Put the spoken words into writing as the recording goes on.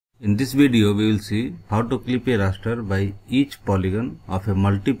In this video, we will see how to clip a raster by each polygon of a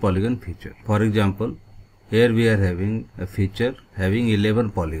multi-polygon feature. For example, here we are having a feature having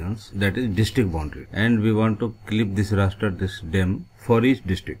 11 polygons, that is district boundary, and we want to clip this raster, this DEM, for each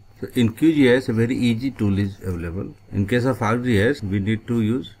district. So in QGIS, a very easy tool is available. In case of ArcGIS, we need to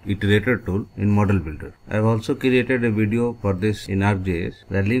use iterator tool in model builder. I have also created a video for this in ArcGIS.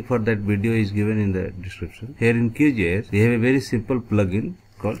 The link for that video is given in the description. Here in QGIS, we have a very simple plugin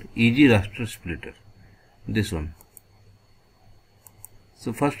called Easy Raster Splitter, this one.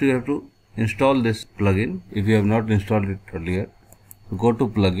 So first you have to install this plugin. If you have not installed it earlier, go to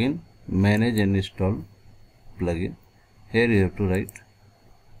plugin, manage and install plugin. Here you have to write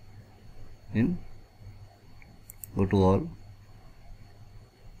in, go to all,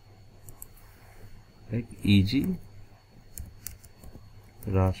 like Easy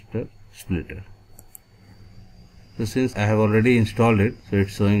Raster Splitter. So since I have already installed it, so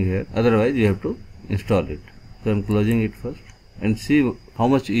it's showing here. Otherwise you have to install it. So I'm closing it first and see how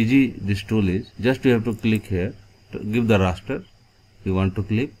much easy this tool is. Just you have to click here to give the raster you want to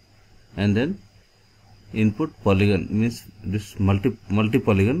clip, and then input polygon, means this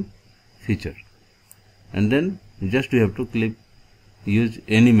multi-polygon feature, and then just you have to clip, use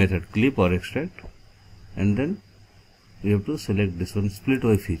any method, clip or extract, and then you have to select this one, split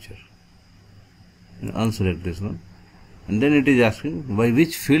by feature, and unselect this one, and then it is asking by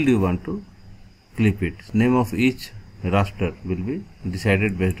which field you want to clip it. Name of each raster will be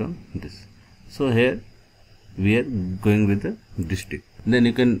decided based on this. So here we are going with the district. Then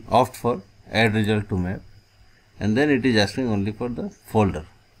you can opt for add result to map, and then it is asking only for the folder.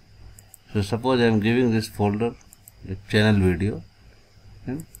 So suppose I am giving this folder a channel video,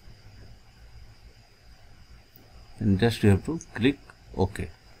 and just you have to click OK.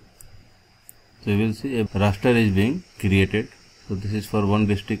 So you will see a raster is being created. So this is for one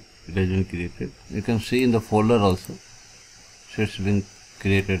district, it has been created. You can see in the folder also, so it's been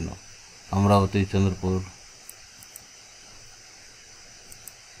created now, Amravati, Chandrapur.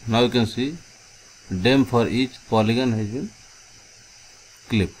 Now you can see DEM for each polygon has been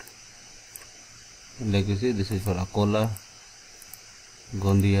clipped. Like you see, this is for Akola,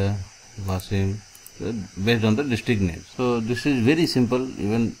 Gondia, Wasim, based on the district name. So this is very simple,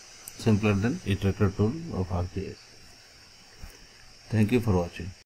 even simpler than iterator tool of ArcGIS. Thank you for watching.